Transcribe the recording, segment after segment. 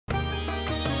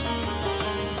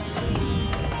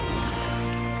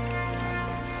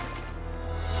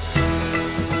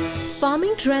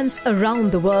Farming trends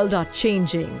around the world are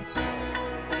changing,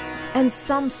 and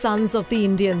some sons of the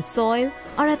Indian soil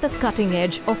are at the cutting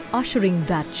edge of ushering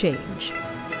that change.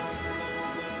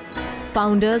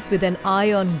 Founders with an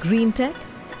eye on green tech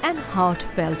and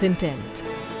heartfelt intent.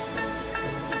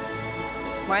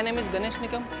 My name is Ganesh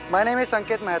Nikam. My name is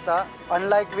Sanket Mehta.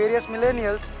 Unlike various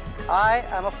millennials, I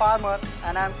am a farmer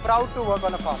and I am proud to work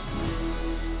on a farm.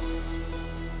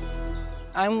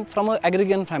 I am from an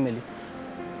agrarian family.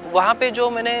 वहाँ पे जो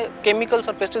मैंने chemicals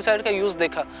और pesticide का use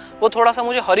देखा वो थोड़ा सा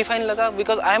मुझे हॉरिफाइंग लगा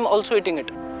because I am also eating it.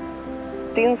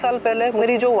 3 साल पहले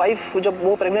मेरी जो वाइफ जब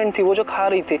वो प्रेग्नेंट थी वो जो खा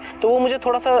रही थी तो वो मुझे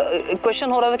थोड़ा सा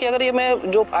क्वेश्चन हो रहा था कि अगर ये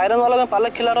मैं जो आयरन वाला मैं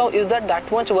पालक खिला रहा हूँ इज़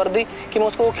दैट मच वर्दी कि मैं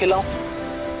उसको वो खिलाऊँ।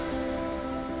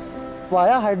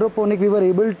 Via hydroponic, we were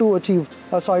able to achieve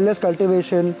a soilless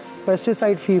cultivation,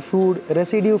 pesticide-free food,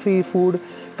 residue-free food,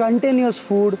 continuous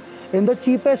food in the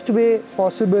cheapest way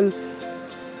possible.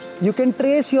 You can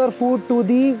trace your food to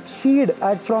the seed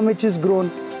from which is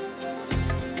grown.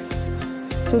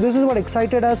 So this is what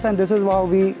excited us, and this is how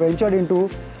we ventured into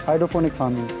hydroponic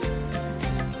farming.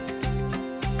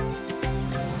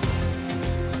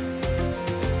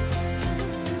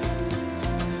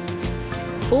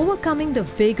 Overcoming the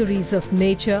vagaries of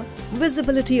nature,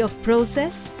 visibility of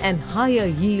process, and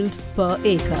higher yield per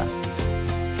acre.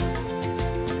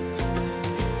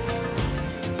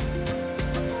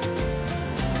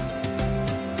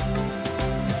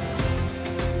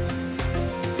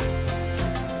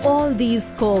 All these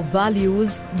core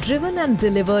values driven and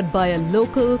delivered by a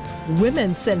local,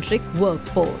 women-centric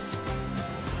workforce.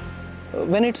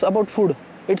 When it's about food,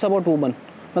 it's about woman.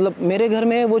 मतलब मेरे घर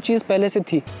में वो चीज़ पहले से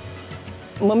थी।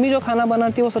 Mummy जो खाना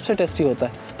बनाती है वो सबसे टेस्टी होता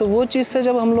है, तो वो चीज़ से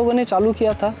जब हम लोगों ने चालू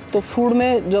किया था तो फूड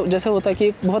में जो जैसे होता है कि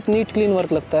एक बहुत नीट क्लीन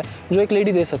वर्क लगता है जो एक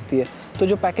लेडी दे सकती है, तो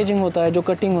जो पैकेजिंग होता है, जो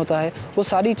कटिंग होता है, वो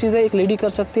सारी चीज़ें एक लेडी कर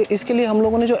सकती है। इसके लिए हम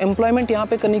लोगों ने जो एम्प्लॉयमेंट यहाँ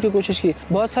पे करने की कोशिश की,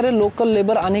 बहुत सारे लोकल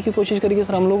लेबर आने की कोशिश करी कि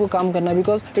सर हम लोगों को काम करना है,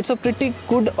 because it's a pretty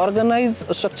good organise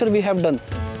structure we have done.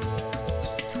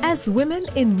 As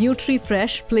women in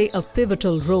Nutrifresh play a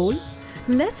pivotal role,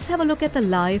 let's have a look at the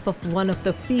life of one of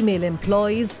the female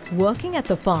employees working at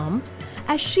the farm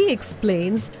as she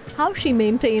explains how she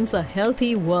maintains a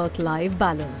healthy work-life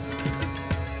balance.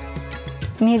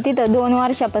 मी तिथं 2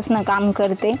 वर्षापासून काम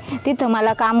करते. तिथं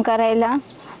मला काम करायला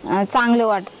चांगलं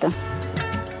वाटतं.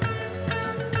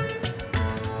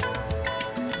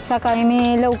 सकाळी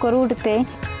मी लवकर उठते.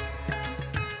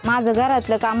 माझं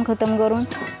घरातलं काम खतम करून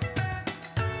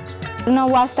 9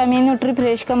 वाजता मी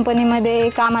न्यूट्रीफ्रेश कंपनीमध्ये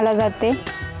कामाला जाते.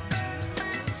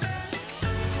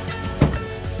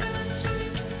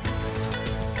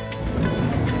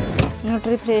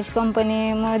 न्यूट्रीफ्रेश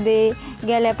कंपनीमध्ये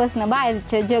गेल्यापासून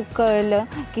बाहेरचं जग कळलं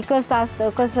की कसं असतं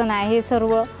कसं नाही हे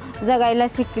सर्व जगायला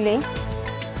शिकले.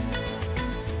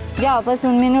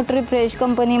 जेव्हापासून मी न्यूट्रीफ्रेश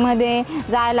कंपनीमध्ये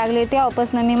जायला लागले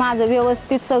तेव्हापासून मी माझं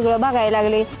व्यवस्थित सगळं बघायला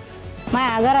लागले.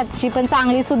 माझ्या घराची पण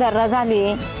चांगली सुधारणा झाली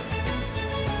आहे.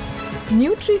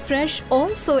 Nutrifresh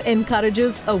also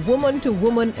encourages a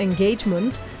woman-to-woman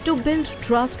engagement to build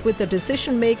trust with the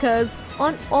decision makers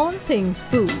on all things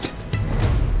food.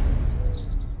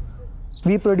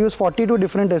 We produce 42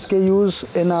 different SKUs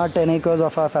in our 10 acres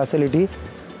of our facility.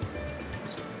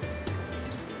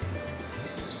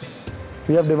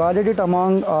 We have divided it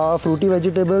among fruity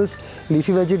vegetables,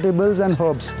 leafy vegetables and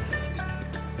herbs.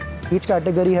 Each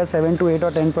category has 7 to 8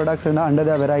 or 10 products under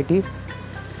their variety.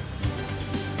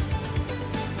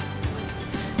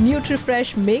 Nutrifresh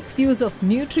makes use of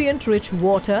nutrient-rich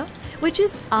water, which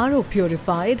is RO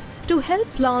purified, to help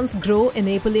plants grow,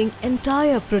 enabling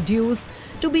entire produce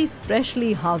to be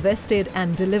freshly harvested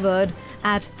and delivered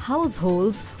at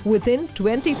households within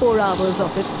 24 hours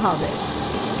of its harvest.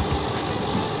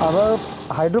 Our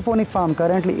hydroponic farm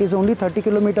currently is only 30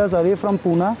 kilometers away from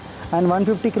Pune and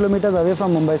 150 kilometers away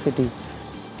from Mumbai city.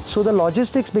 So the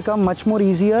logistics become much more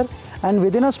easier, and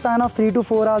within a span of 3 to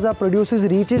 4 hours our produce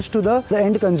reaches to the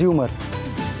end consumer.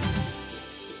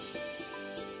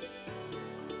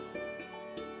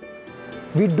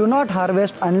 We do not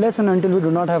harvest unless and until we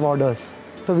do not have orders.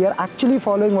 So we are actually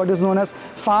following what is known as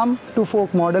farm to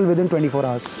fork model within 24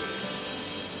 hours.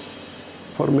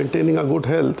 For maintaining a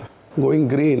good health, going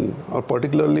green or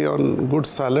particularly on good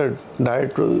salad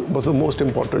diet was the most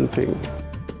important thing.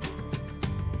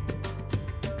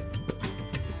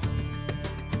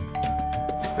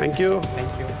 Thank you.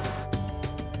 Thank you.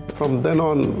 From then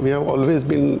on, we have always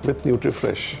been with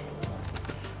Nutrifresh.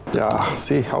 Yeah,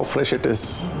 see how fresh it is.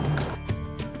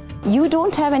 You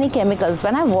don't have any chemicals.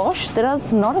 When I wash, there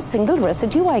is not a single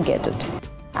residue I get it.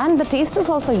 And the taste is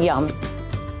also yum.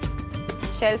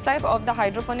 Shelf life of the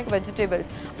hydroponic vegetables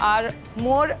are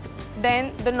more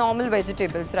than the normal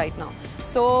vegetables right now.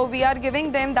 So we are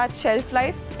giving them that shelf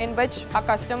life in which our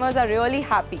customers are really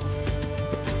happy.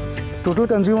 Total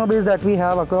consumer base that we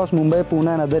have across Mumbai, Pune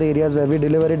and other areas where we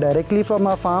deliver it directly from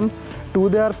our farm to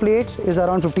their plates is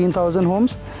around 15,000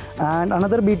 homes. And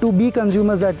another B2B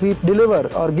consumers that we deliver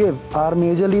or give are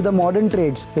majorly the modern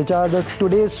trades, which are the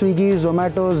today's Swiggy,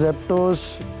 Zomato, Zeptos.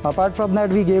 Apart from that,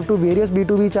 we gave to various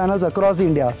B2B channels across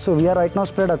India. So we are right now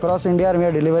spread across India and we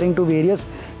are delivering to various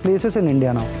places in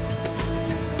India now.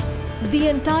 The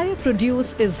entire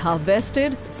produce is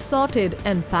harvested, sorted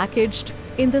and packaged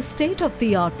in the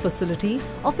state-of-the-art facility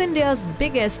of India's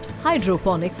biggest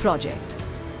hydroponic project.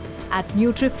 At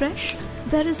Nutrifresh,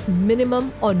 there is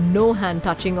minimum or no hand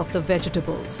touching of the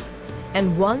vegetables.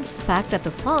 And once packed at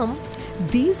the farm,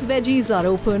 these veggies are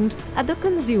opened at the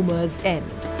consumer's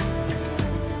end.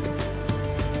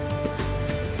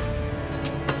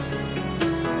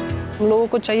 हम लोगों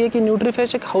को चाहिए कि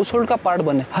न्यूट्रीफ्रेश एक house hold का part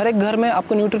बने, हर एक घर में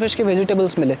आपको न्यूट्रीफ्रेश के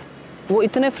वेजिटेबल्स मिले, वो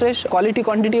इतने फ्रेश क्वालिटी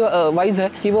क्वांटिटी वाइज है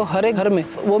कि वो हर एक घर में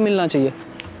वो मिलना चाहिए।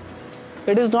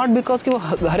 इट इज़ नॉट बिकॉज कि वो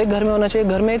हर एक घर में होना चाहिए।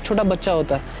 घर में एक छोटा बच्चा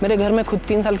होता है, मेरे घर में खुद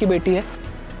 3 साल की बेटी है,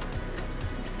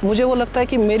 मुझे वो लगता है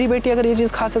कि मेरी बेटी अगर ये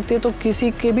चीज़ खा सकती है तो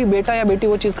किसी के भी बेटा या बेटी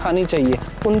वो चीज़ खानी चाहिए।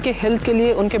 उनके हेल्थ के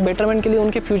लिए, उनके बेटरमेंट के लिए,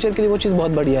 उनके फ्यूचर के लिए वो चीज़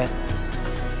बहुत बढ़िया है।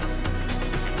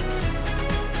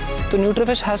 तो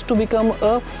न्यूट्रीफ्रेश has to become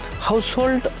a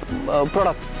household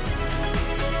product.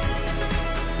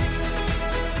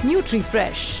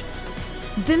 Nutrifresh,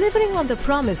 delivering on the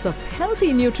promise of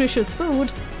healthy, nutritious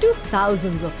food to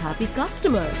thousands of happy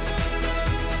customers.